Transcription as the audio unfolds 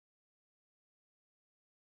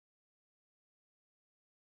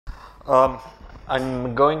Um,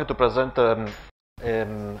 I'm going to present a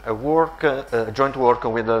joint work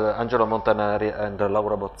with Angelo Montanari and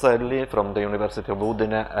Laura Bozzelli from the University of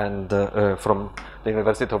Udine and from the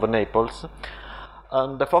University of Naples.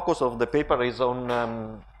 And the focus of the paper is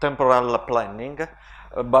on temporal planning,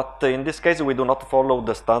 but in this case we do not follow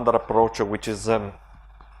the standard approach, which is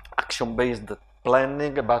action-based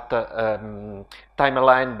planning, but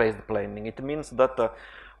timeline-based planning. It means that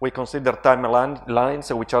we consider timelines,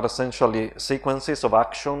 which are essentially sequences of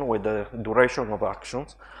action with the duration of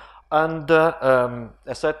actions, and a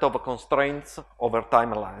set of constraints over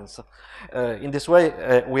timelines. In this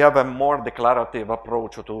way, we have a more declarative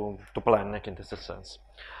approach to planning in this sense.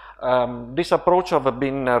 This approach has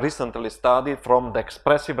been recently studied from the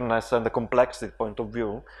expressiveness and the complexity point of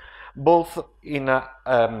view, both in a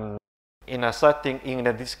setting, in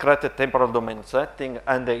a discrete temporal domain setting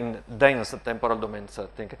and in dense temporal domain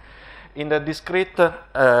setting. In the discrete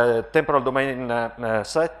temporal domain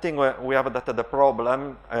setting, we have that the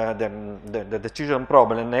problem, the decision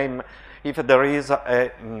problem, name if there is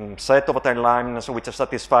a set of timelines which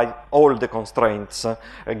satisfy all the constraints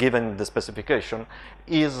given the specification,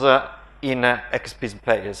 is in XP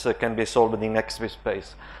space, can be solved in XP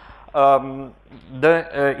space. In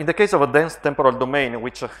the case of a dense temporal domain,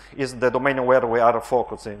 which is the domain where we are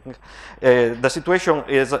focusing, the situation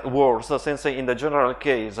is worse, since in the general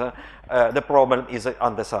case the problem is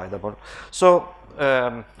undecidable. So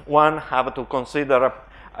one have to consider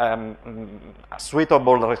a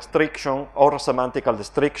suitable restriction, or semantical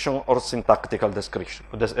restriction, or syntactical restriction.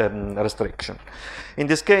 In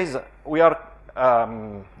this case, we are,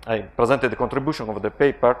 I presented the contribution of the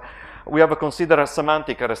paper. We have considered a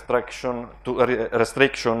semantic restriction to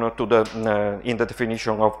the in the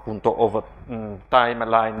definition of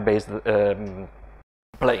timeline-based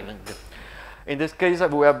planning. In this case,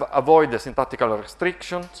 we have avoided syntactical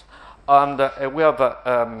restrictions, and we have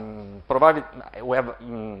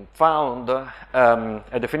found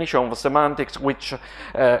a definition of semantics which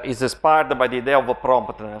is inspired by the idea of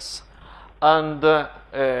promptness, and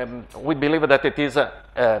we believe that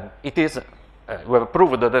we have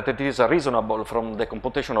proved that it is reasonable from the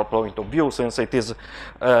computational point of view, since it is,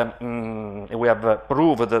 we have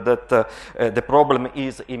proved that the problem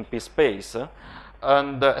is in p-space,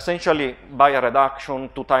 and essentially by a reduction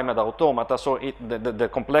to timed automata, so the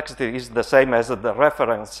complexity is the same as the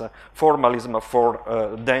reference formalism for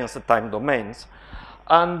dense time domains,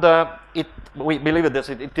 and we believe that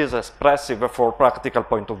it is expressive for practical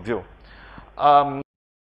point of view.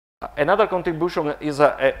 Another contribution is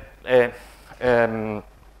a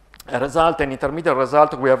result, an intermediate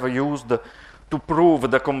result we have used to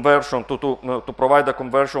prove the conversion, to provide the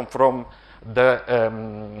conversion from the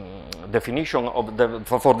definition of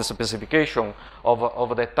for the specification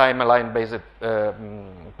of the timeline-based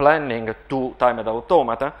planning to timed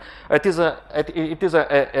automata. It is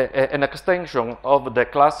an extension of the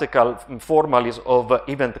classical formalism of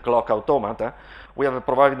event clock automata. We have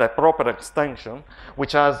provided a proper extension,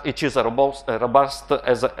 which is robust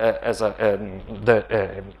as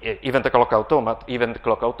the event clock automata,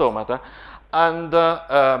 and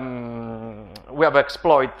we have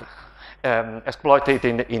exploited in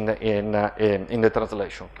the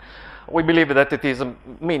translation. We believe that it is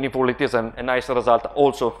meaningful. It is a nice result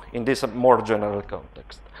also in this more general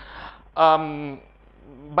context.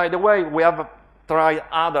 By the way, we have tried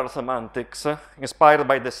other semantics inspired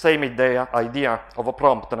by the same idea of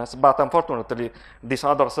promptness, but unfortunately these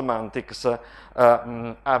other semantics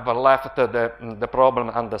have left the problem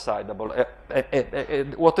undecidable.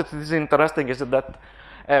 What is interesting is that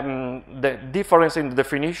the difference in the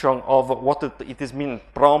definition of what it is mean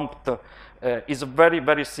prompt is very,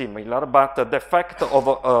 very similar, but the effect of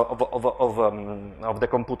the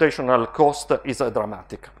computational cost is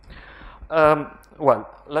dramatic. Well,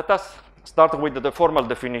 let us start with the formal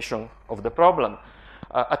definition of the problem.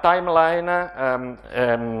 A timeline,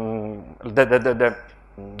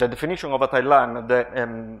 the definition of a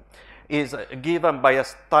timeline is given by a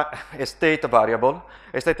state variable.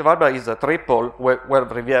 A state variable is a triple where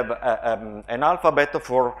we have an alphabet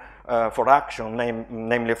for action,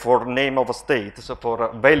 namely for name of states,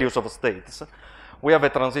 for values of states. We have a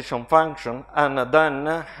transition function, and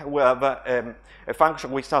then we have a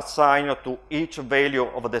function which assigns to each value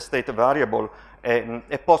of the state variable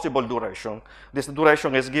a possible duration. This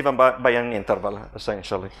duration is given by an interval,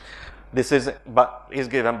 essentially. This is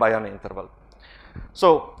given by an interval.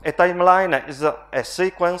 So a timeline is a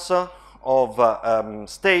sequence of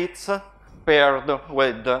states paired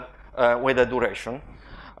with a duration,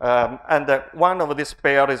 and one of these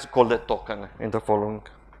pairs is called a token in the following.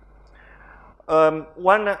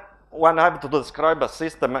 One have to describe a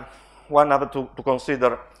system one have to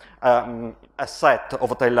consider a set of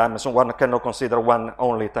timelines, so one cannot consider one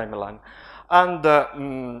only timeline. And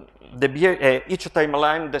each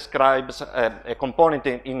timeline describes a component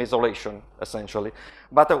in isolation, essentially.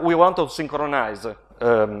 But we want to synchronize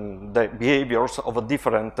the behaviors of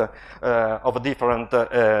different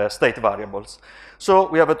state variables. So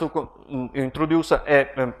we have to introduce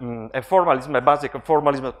a formalism, a basic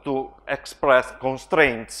formalism to express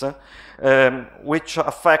constraints which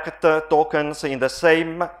affect tokens in the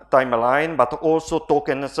same timeline, but also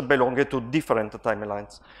tokens belonging to different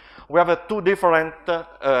timelines. We have two different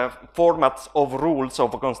formats of rules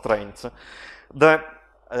of constraints.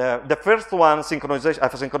 The first one,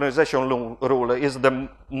 synchronization rule, is the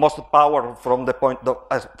most powerful from the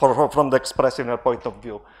from the expressive point of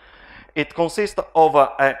view. It consists of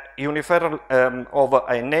a universal of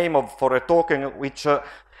a name for a token which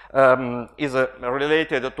is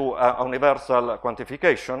related to a universal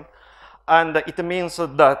quantification. And it means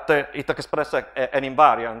that it expresses an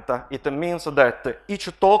invariant. It means that each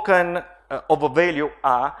token of a value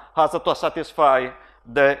A has to satisfy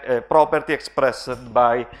the property expressed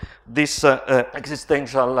by this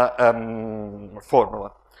existential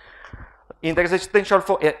formula. In the existential,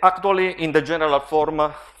 actually in the general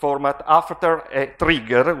format, after a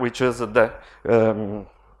trigger, which is the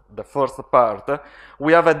first part,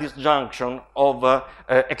 we have a disjunction of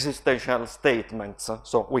existential statements.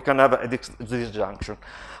 So we can have a disjunction.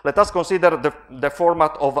 Let us consider the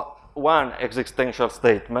format of one existential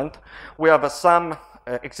statement. We have some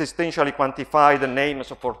existentially quantified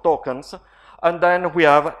names for tokens, and then we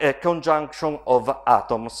have a conjunction of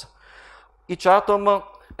atoms. Each atom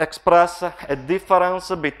expresses a difference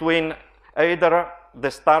between either the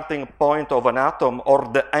starting point of an atom or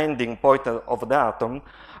the ending point of the atom,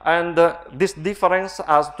 and this difference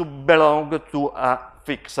has to belong to a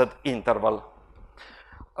fixed interval.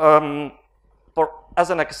 As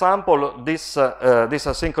an example, this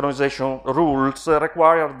synchronization rules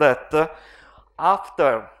require that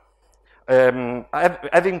after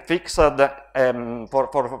having fixed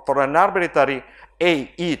for an arbitrary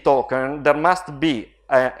E token, there must be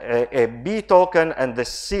a B token and a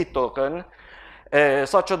C token,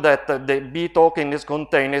 such that the B token is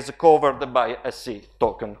covered by a C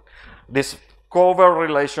token. This cover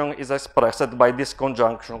relation is expressed by this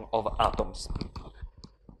conjunction of atoms.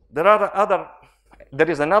 There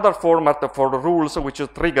is another format for rules, which is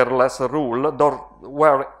triggerless rule,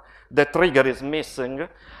 where the trigger is missing,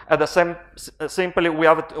 and simply we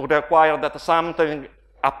have to require that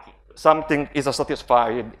something is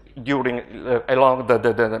satisfied along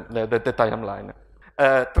the timeline.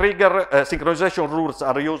 Synchronization rules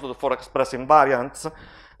are used for expressing invariants,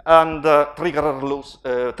 and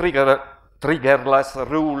triggerless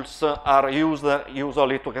rules are used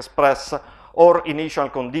usually to express or initial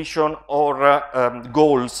condition or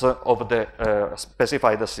goals of the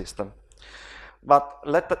specified system. But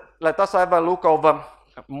let us have a look of a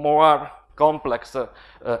more complex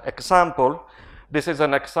example. This is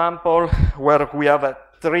an example where we have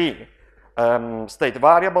three state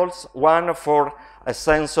variables, one for a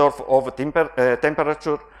sensor of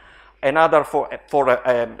temperature, another for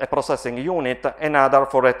a processing unit, another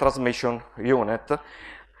for a transmission unit.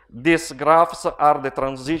 These graphs are the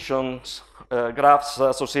transitions graphs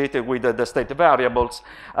associated with the state variables,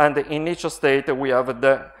 and in each state we have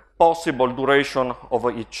the possible duration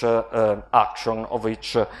of each action of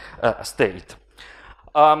each state.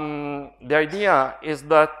 The idea is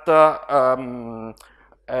that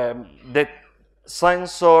the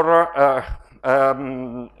sensor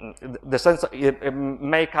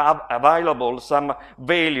make available some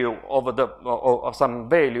value of some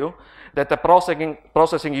value that the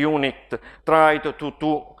processing unit tried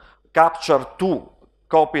to capture two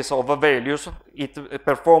copies of values. It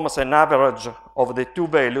performs an average of the two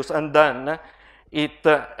values, and then it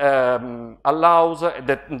allows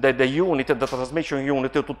the unit, the transmission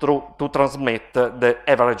unit, to transmit the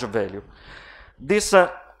average value.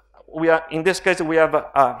 In this case, we have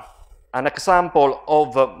an example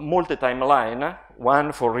of multi-timeline,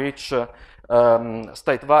 one for each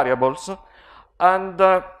state variables,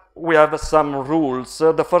 and we have some rules.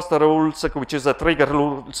 The first rule, which is a trigger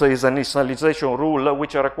rule, is an initialization rule,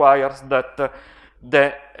 which requires that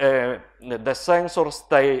the sensor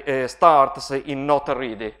starts in not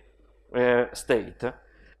ready state.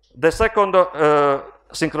 The second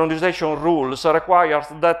synchronization rule requires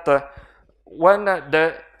that when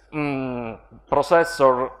the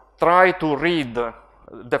processor tries to read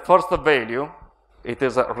the first value, it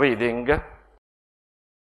is reading,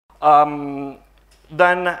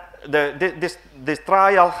 then this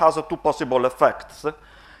trial has two possible effects.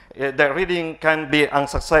 the reading can be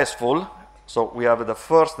unsuccessful, so we have the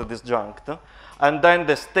first disjunct, and then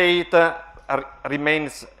the state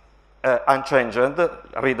remains unchanged,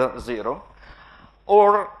 read 0,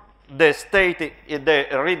 or the state, the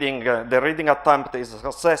reading attempt is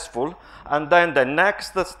successful, and then the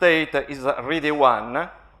next state is read 1,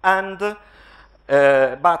 and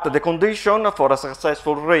but the condition for a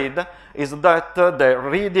successful read is that the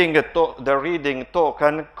reading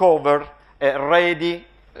token cover a ready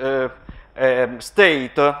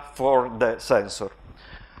state for the sensor.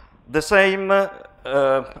 The same,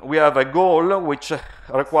 we have a goal which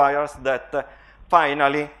requires that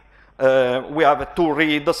finally we have 2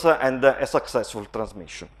 reads and a successful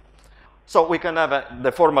transmission. So we can have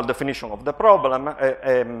the formal definition of the problem.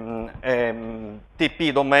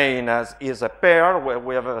 TP domain is a pair where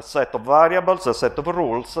we have a set of variables, a set of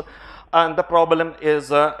rules, and the problem is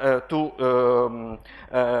to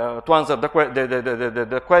answer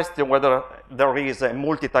the question whether there is a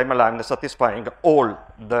multi-timeline satisfying all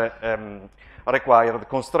the required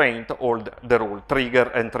constraint, all the rule,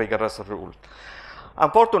 trigger and triggerless rule.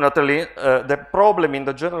 Unfortunately, the problem in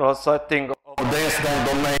the general setting of dense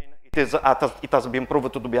domain, it has been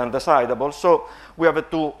proved to be undecidable, so we have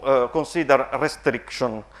to consider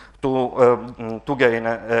restriction to gain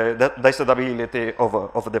the decidability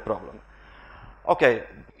of the problem. Okay,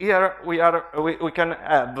 here we can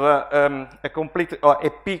have a complete a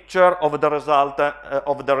picture of the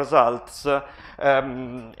results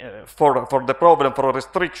for the problem, for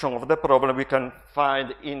restriction of the problem we can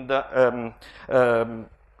find in the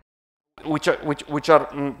which are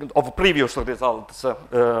of previous results,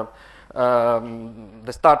 the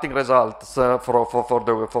starting results for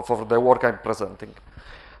the work I'm presenting.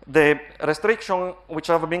 The restrictions which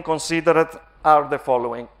have been considered are the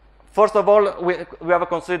following. First of all, we have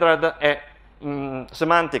considered a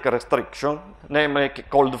semantic restriction, namely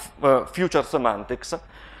called future semantics.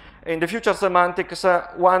 In the future semantics,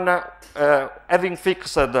 one having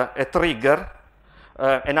fixed a trigger,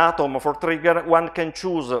 an atom for trigger, one can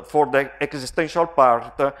choose for the existential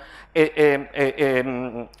part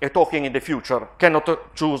a token in the future,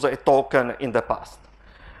 cannot choose a token in the past.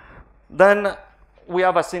 Then we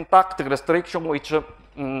have a syntactic restriction which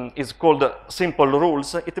is called simple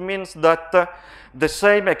rules. It means that the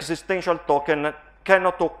same existential token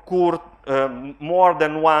cannot occur more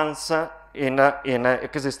than once in an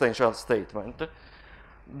existential statement.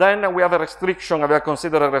 Then we have a restriction, we have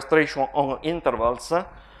considered a restriction on intervals.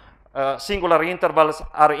 Singular intervals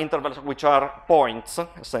are intervals which are points,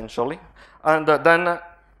 essentially, and then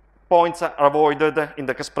points are avoided in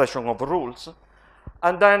the expression of rules.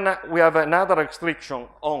 And then we have another restriction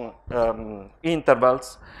on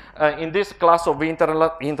intervals. In this class of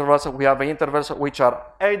intervals, we have intervals which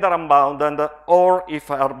are either unbounded, or if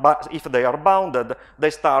they are bounded, they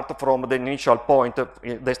start from the initial point,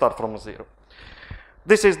 they start from 0.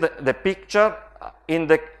 This is the picture. In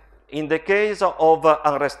the case of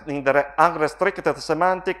unrestricted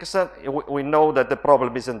semantics, we know that the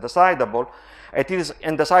problem is indecidable. It is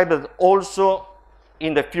indecidable also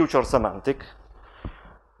in the future semantic.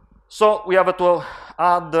 So we have to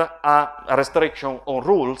add a restriction on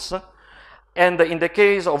rules. And in the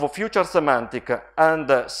case of a future semantic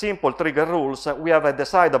and simple trigger rules, we have a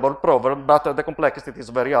decidable problem, but the complexity is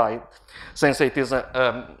very high, since it is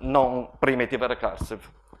non-primitive recursive.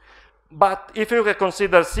 But if you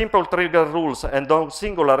consider simple trigger rules and on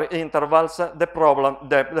singular intervals, the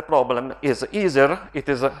problem is easier.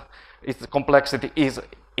 Its complexity is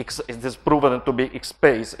proven to be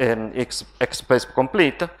X-space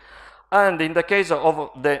complete. And in the case of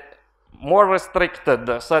the more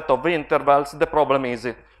restricted set of intervals, the problem is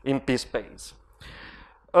in P-space.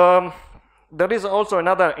 There is also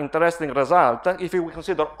another interesting result. If you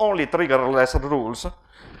consider only triggerless rules,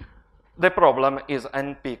 the problem is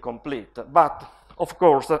NP complete. But, of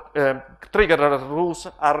course, triggerless rules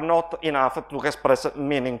are not enough to express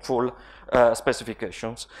meaningful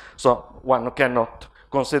specifications. So one cannot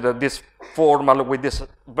consider this formal with this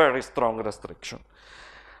very strong restriction.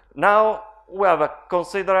 Now, we have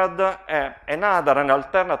considered an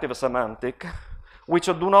alternative semantic, which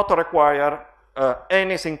do not require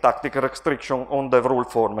any syntactic restriction on the rule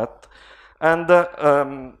format. And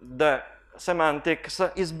the semantics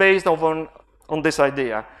is based on this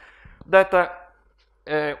idea that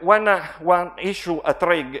when one issue a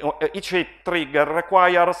trigger, each trigger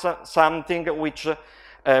requires something which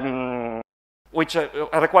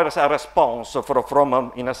requires a response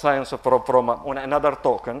from in a sense, from another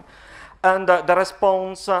token. And the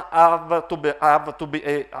response have to be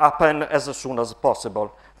happen as soon as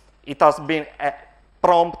possible. It has been a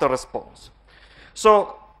prompt response.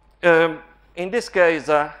 So in this case,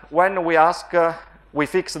 when we ask, we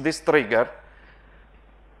fix this trigger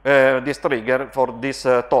for this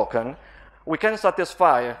token, we can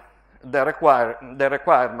satisfy the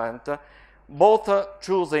requirement both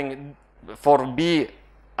choosing for B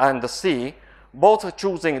and C, both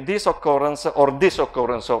choosing this occurrence or this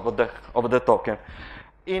occurrence of the token.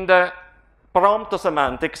 In the prompt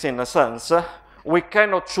semantics, in a sense, we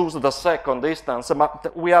cannot choose the second instance,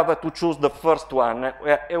 but we have to choose the first one,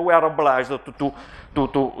 and we are obliged to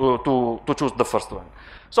choose the first one.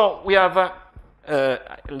 So we have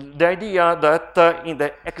the idea that in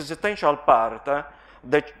the existential part,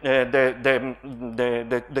 the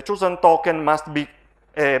chosen token must be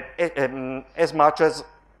as much as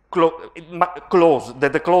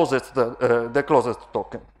the closest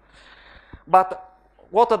token. But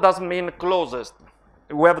what does mean closest?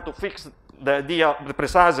 We have to fix the idea,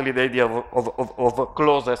 precisely the idea of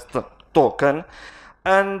closest token,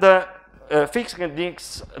 and fixing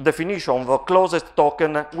this definition of closest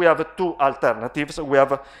token, we have two alternatives. We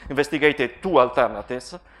have investigated two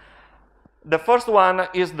alternatives. The first one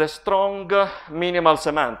is the strong minimal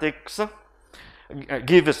semantics,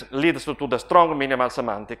 leads to the strong minimal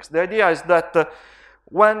semantics. The idea is that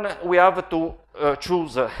when we have to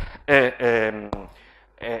choose a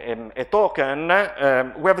token,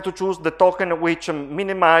 we have to choose the token which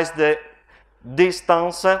minimizes the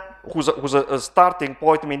distance, whose starting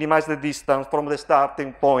point minimizes the distance from the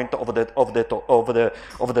starting point of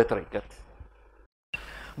the trigger.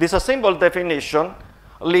 This simple definition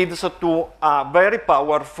leads to a very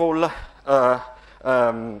powerful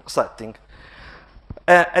setting.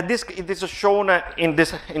 It is shown in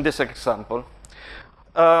this example.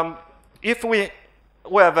 If we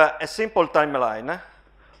have a simple timeline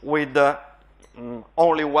with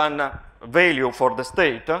only one value for the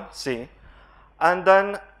state, C, and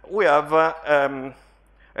then we have a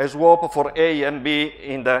swap for A and B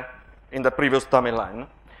in the previous timeline.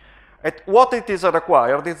 What it is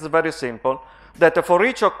required is very simple, that for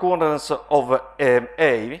each occurrence of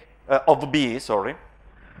B,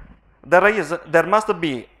 there must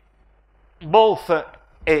be both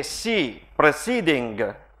a C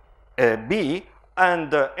preceding B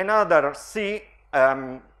and another C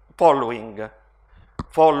following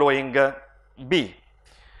B.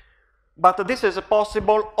 But this is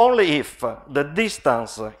possible only if the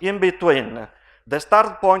distance in between the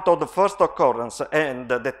start point of the first occurrence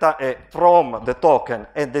and from the token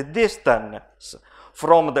and the distance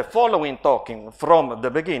from the following token from the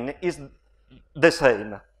beginning is the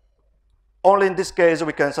same. Only in this case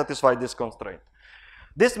we can satisfy this constraint.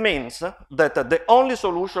 This means that the only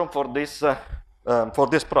solution for this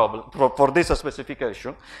problem, for this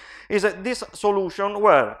specification, is this solution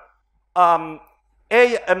where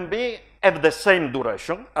A and B have the same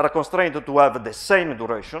duration, are constrained to have the same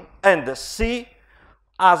duration, and C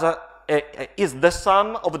is the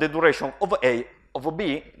sum of the duration of A of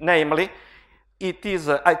B, namely, it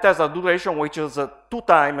has a duration which is 2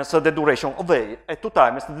 times the duration of A and 2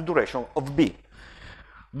 times the duration of B.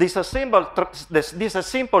 This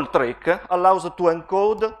simple trick allows to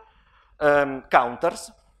encode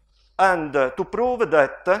counters and to prove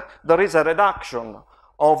that there is a reduction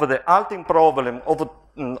of the halting problem of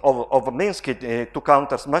Minsky to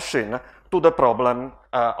counters machine to the problem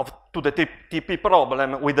to the TP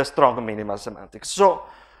problem with the strong minimal semantics. So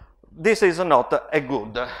this is not a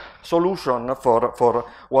good solution for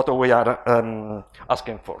what we are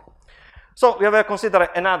asking for. So we have considered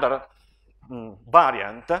another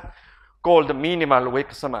variant called minimal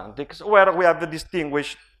weak semantics, where we have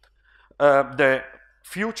distinguished the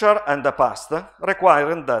future and the past,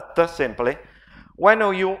 requiring that simply when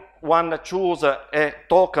you want to choose a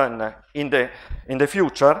token in the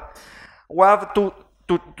future, we have to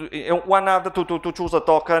choose a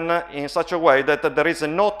token in such a way that there is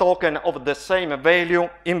no token of the same value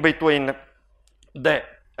in between the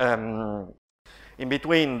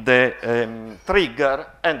trigger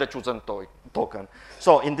and the chosen token.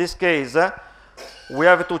 So in this case, we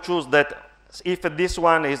have to choose that if this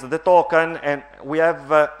one is the token and we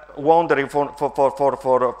have wondering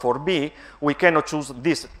for B, we cannot choose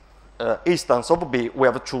this instance of B, we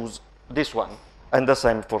have to choose this one, and the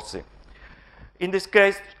same for C. In this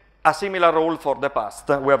case, a similar rule for the past.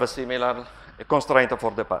 We have a similar constraint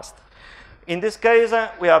for the past. In this case,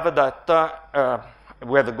 we have that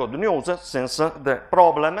we have good news, since the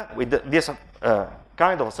problem with this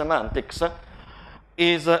kind of semantics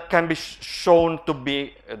can be shown to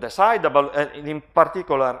be decidable. In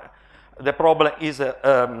particular, the problem is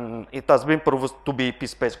it has been proved to be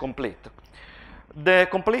p-space complete. The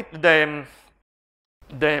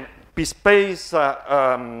p-space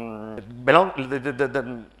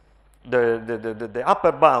the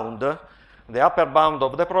upper bound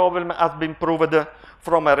of the problem has been proved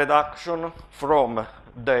from a reduction from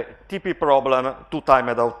the TP problem to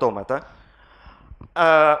timed automata,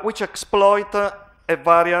 which exploit a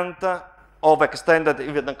variant of extended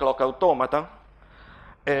event clock automata,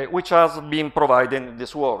 which has been provided in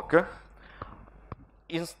this work.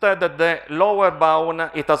 Instead, the lower bound,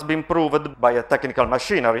 it has been proved by a technical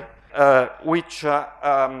machinery, which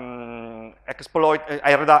exploit,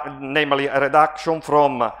 namely a reduction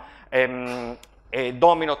from a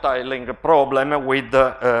domino tiling problem with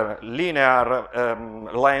linear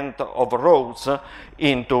length of rows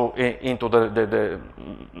into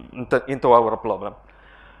our problem.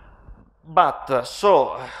 But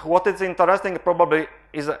so what is interesting probably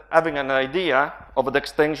is having an idea of the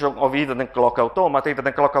extension of event clock automata.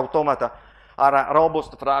 Event clock automata are a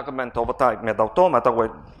robust fragment of timed automata,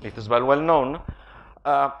 where it is well known,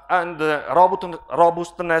 and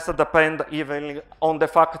robustness depends even on the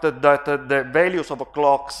fact that the values of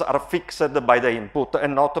clocks are fixed by the input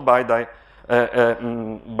and not by the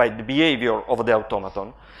behavior of the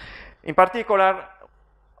automaton. In particular,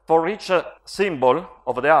 for each symbol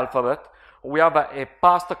of the alphabet, we have a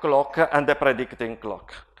past clock and a predicting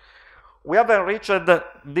clock. We have enriched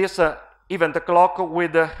this event clock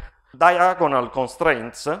with diagonal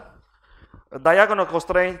constraints. Diagonal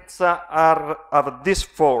constraints are of this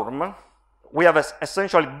form. We have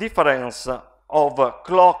essentially difference of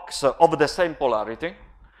clocks of the same polarity,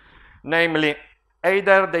 namely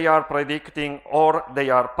either they are predicting or they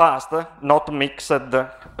are past, not mixed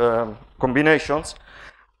combinations,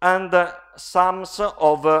 and sums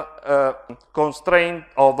of constraint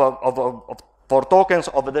for tokens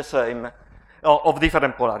of the same, of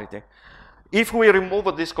different polarity. If we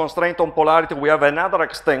remove this constraint on polarity, we have another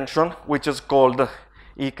extension which is called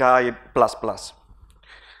EKI++.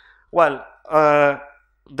 Well,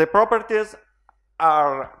 the properties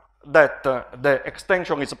are that the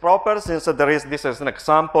extension is proper, since this is an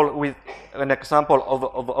example with an example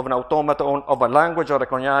of an automaton of a language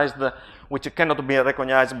recognized which cannot be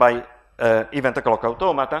recognized by event clock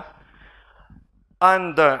automata,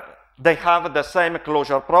 and they have the same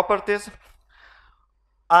closure properties,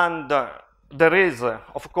 and there is,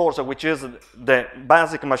 of course, which is the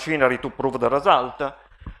basic machinery to prove the result.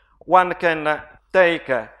 One can take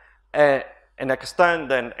an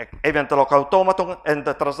extended event clock automaton and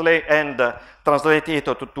translate it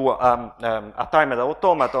to a timed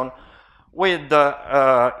automaton with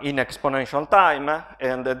in exponential time,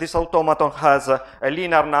 and this automaton has a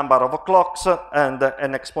linear number of clocks and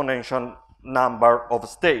an exponential number of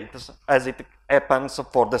states, as it happens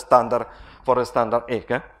for the standard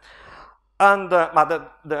EK. And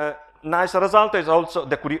the nice result is also,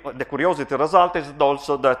 the curiosity result is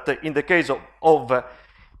also that in the case of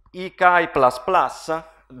EKI++,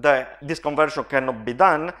 this conversion cannot be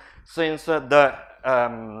done, since the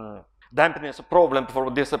dampness problem for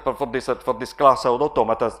this class of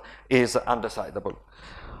automata is undecidable.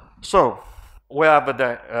 So we have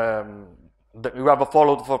we have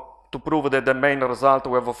followed to prove that the main result.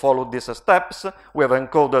 We have followed these steps. We have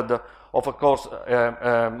encoded, of course,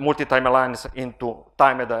 multi-timelines into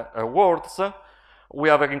timed words. We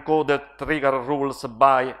have encoded trigger rules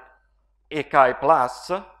by EKI+.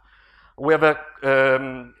 We have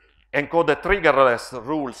encoded triggerless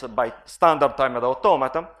rules by standard timed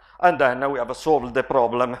automata, and then we have solved the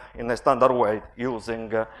problem in a standard way using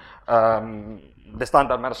the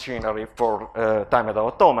standard machinery for timed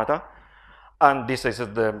automata. And this is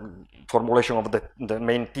the formulation of the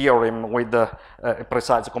main theorem with the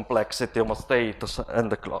precise complexity of states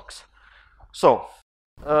and the clocks. So,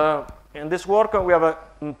 in this work, we have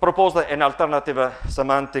proposed an alternative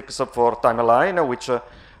semantics for timeline, which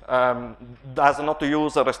does not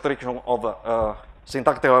use a restriction of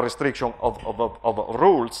syntactical restriction of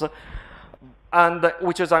rules, and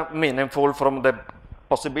which is meaningful from the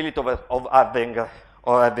possibility of having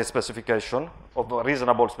the specification of a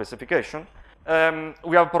reasonable specification.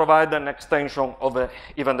 We have provided an extension of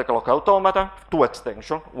event clock automata, two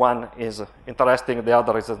extensions. One is interesting, the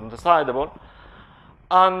other is undecidable.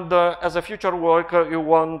 And as a future work, you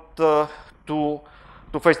want to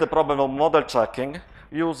face the problem of model checking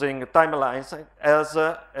using timelines as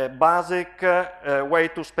a basic way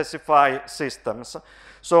to specify systems.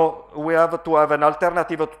 So we have to have an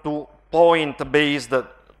alternative to point-based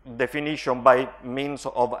definition by means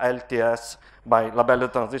of LTS, by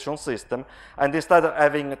labeled transition system, and instead of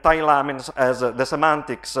having time lines as the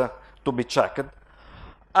semantics to be checked,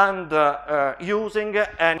 and using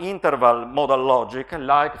an interval model logic,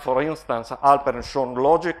 like, for instance, Alper and Schoen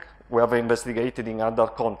logic, we have investigated in other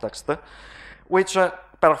contexts, which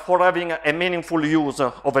for having a meaningful use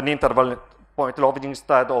of an interval point logic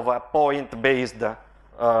instead of a point-based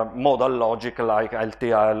modal logic like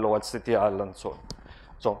LTL or LCTL and so on.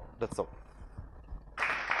 So that's all.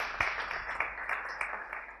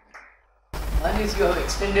 One is you have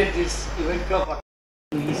extended this event clock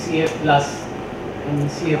to ECA plus and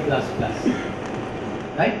ECA plus plus,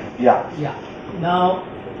 right? Yeah. Yeah. Now,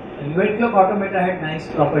 event clock automata had nice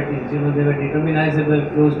properties. You know, they were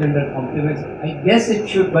determinizable, closed under complements. I guess it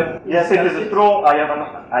should, but yes, it is true. I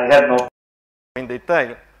have no in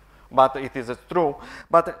detail, but it is true.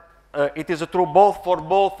 But it is true both for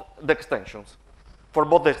both the extensions, But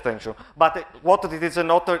what it is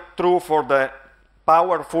not true for the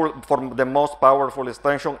most powerful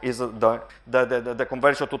extension is the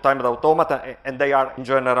conversion to timed automata, and they are in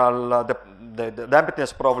general the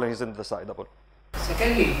emptiness problem is indecidable.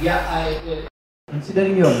 Secondly, yeah,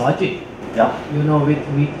 considering your logic, yeah, you know, with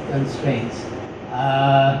weak constraints,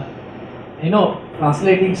 you know,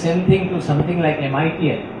 translating same thing to something like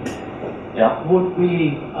MITL, yeah, would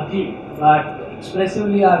be a key. But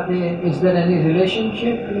expressively, is there any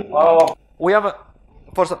relationship? We have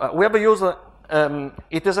we have used. We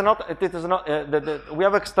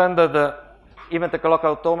have extended event clock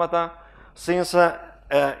automata since the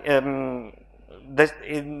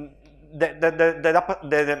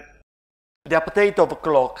update of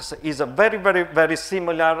clocks is very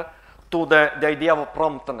similar to the idea of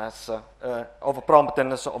promptness of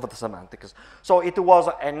the semantics. So it was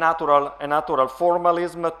a natural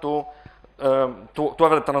formalism to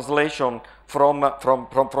have a translation from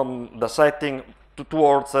the setting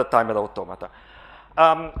towards timed automata.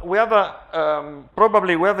 We have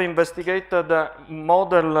probably we have investigated the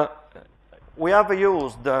model. We have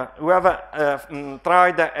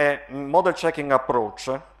tried a model checking approach,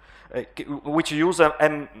 which uses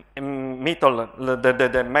the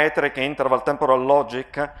metric interval temporal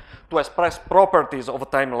logic to express properties of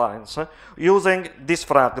timelines using this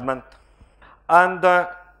fragment, and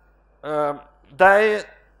they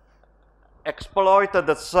exploited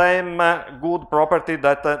the same good property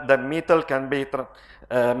that the metal can be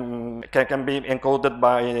encoded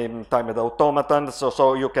by timed automaton.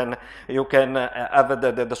 So you can have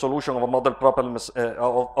the solution of a model problems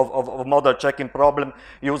of model checking problem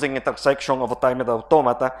using intersection of timed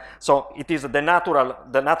automata. So it is the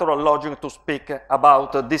natural logic to speak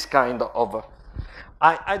about this kind of.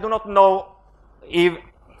 I do not know if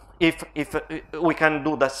we can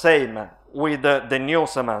do the same with the new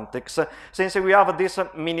semantics. Since we have this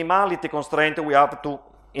minimality constraint, we have to,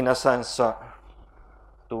 in a sense,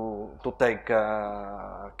 to take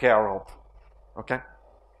care of. Okay?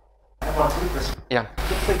 I have one quick question. Yeah. It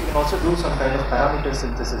looks like you can also do some kind of parameter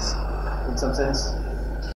synthesis, in some sense.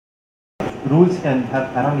 Rules can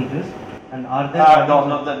have parameters, and are there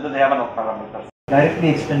no, they have no parameters.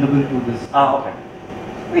 Directly extendable to this? Okay.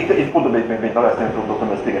 It could be maybe interesting to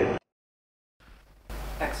investigate.